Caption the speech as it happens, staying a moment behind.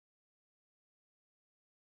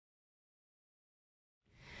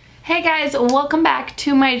Hey guys, welcome back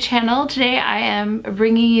to my channel. Today I am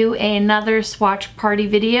bringing you another swatch party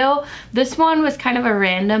video. This one was kind of a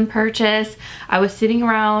random purchase. I was sitting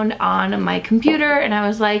around on my computer and I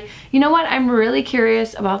was like, you know what, I'm really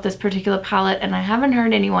curious about this particular palette and I haven't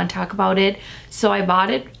heard anyone talk about it. So I bought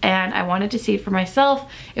it and I wanted to see it for myself.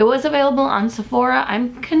 It was available on Sephora.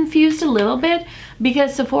 I'm confused a little bit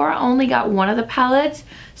because Sephora only got one of the palettes.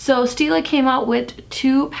 So STILA came out with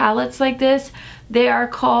two palettes like this. They are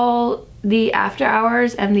called the After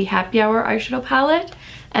Hours and the Happy Hour eyeshadow palette,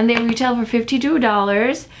 and they retail for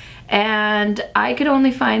 $52. And I could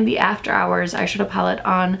only find the After Hours eyeshadow palette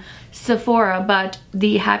on Sephora, but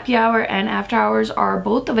the Happy Hour and After Hours are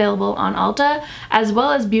both available on Ulta as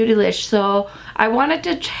well as Beautylish. So I wanted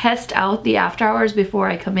to test out the After Hours before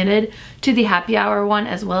I committed to the Happy Hour one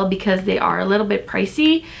as well, because they are a little bit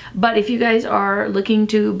pricey. But if you guys are looking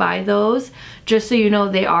to buy those, just so you know,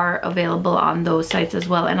 they are available on those sites as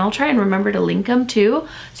well, and I'll try and remember to link them too.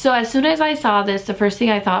 So as soon as I saw this, the first thing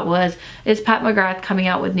I thought was, is Pat McGrath coming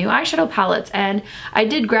out with new eyeshadow palettes? And I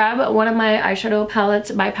did grab one of my eyeshadow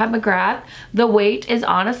palettes by Pat McGrath. The weight is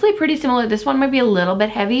honestly pretty similar. This one might be a little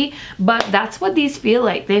bit heavy, but that's what these feel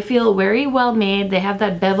like. They feel very well made. They have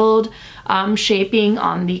that beveled shaping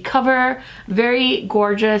on the cover. Very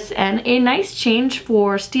gorgeous and a nice change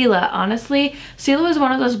for STILA. Honestly, STILA was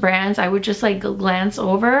one of those brands I would just like glance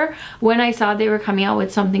over when I saw they were coming out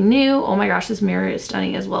with something new. Oh my gosh, this mirror is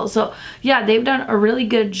stunning as well. So yeah, they've done a really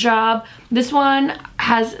good job. This one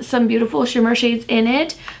has some beautiful shimmer shades in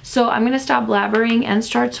it. So I'm gonna stop blabbering and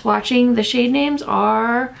start swatching. The shade names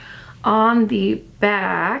are on the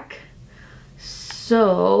back,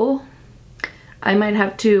 so I might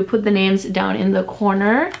have to put the names down in the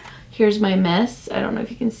corner. Here's my mess. I don't know if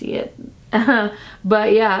you can see it.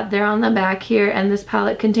 But yeah, they're on the back here, and this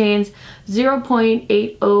palette contains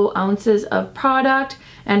 0.80 ounces of product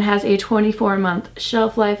and has a 24-month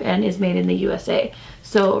shelf life and is made in the USA.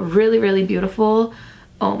 So really, really beautiful.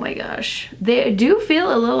 Oh my gosh. They do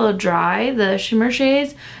feel a little dry. The shimmer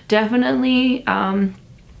shades definitely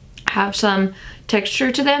have some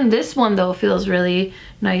texture to them. This one though feels really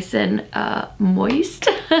nice and moist.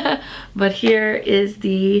 But here is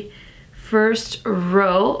the first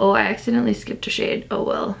row. Oh, I accidentally skipped a shade. Oh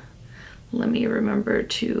well, let me remember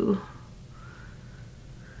to.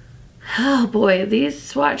 Oh boy, these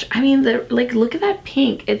swatch, I mean, they're like, look at that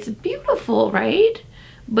pink. It's beautiful, right?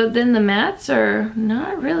 But then the mattes are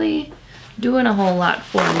not really doing a whole lot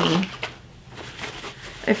for me.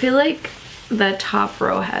 I feel like the top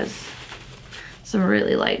row has some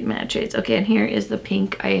really light matte shades. Okay, and here is the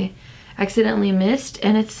pink I accidentally missed,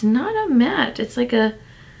 and it's not a matte, it's like a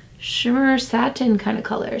shimmer satin kind of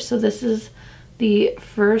color. So this is the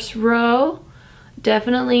first row.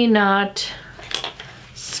 Definitely not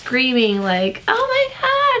screaming like, oh my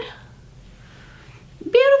god,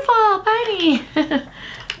 beautiful, bunny.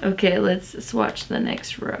 Okay, let's swatch the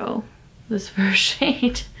next row. This first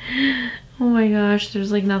shade. Oh my gosh,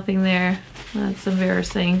 there's like nothing there. That's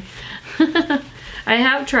embarrassing. I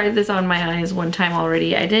have tried this on my eyes one time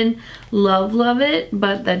already. I didn't love it,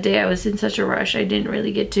 but that day I was in such a rush I didn't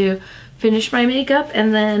really get to finish my makeup.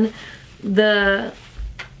 And then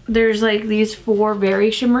there's like these four very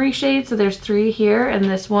shimmery shades. So there's three here and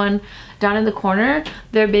this one down in the corner.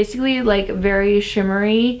 They're basically like very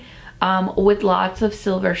shimmery with lots of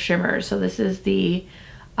silver shimmer. So this is the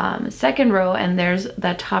second row, and there's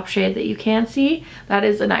that top shade that you can't see. That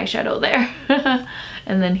is an eyeshadow there.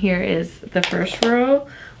 And then here is the first row.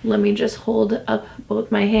 Let me just hold up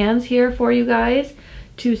both my hands here for you guys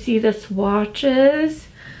to see the swatches.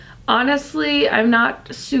 Honestly, I'm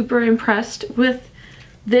not super impressed with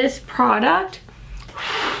this product,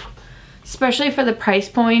 especially for the price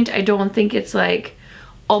point. I don't think it's like,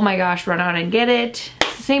 oh my gosh, run out and get it.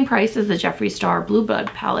 It's the same price as the Jeffree Star Blue Blood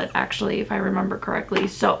palette, actually, if I remember correctly.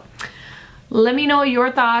 So let me know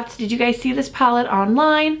your thoughts. Did you guys see this palette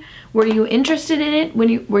online? Were you interested in it?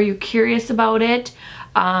 Were you curious about it?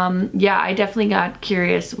 Yeah, I definitely got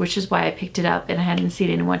curious, which is why I picked it up, and I hadn't seen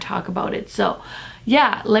anyone talk about it. So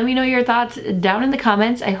yeah, let me know your thoughts down in the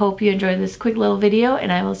comments. I hope you enjoyed this quick little video,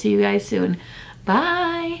 and I will see you guys soon.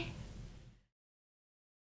 Bye.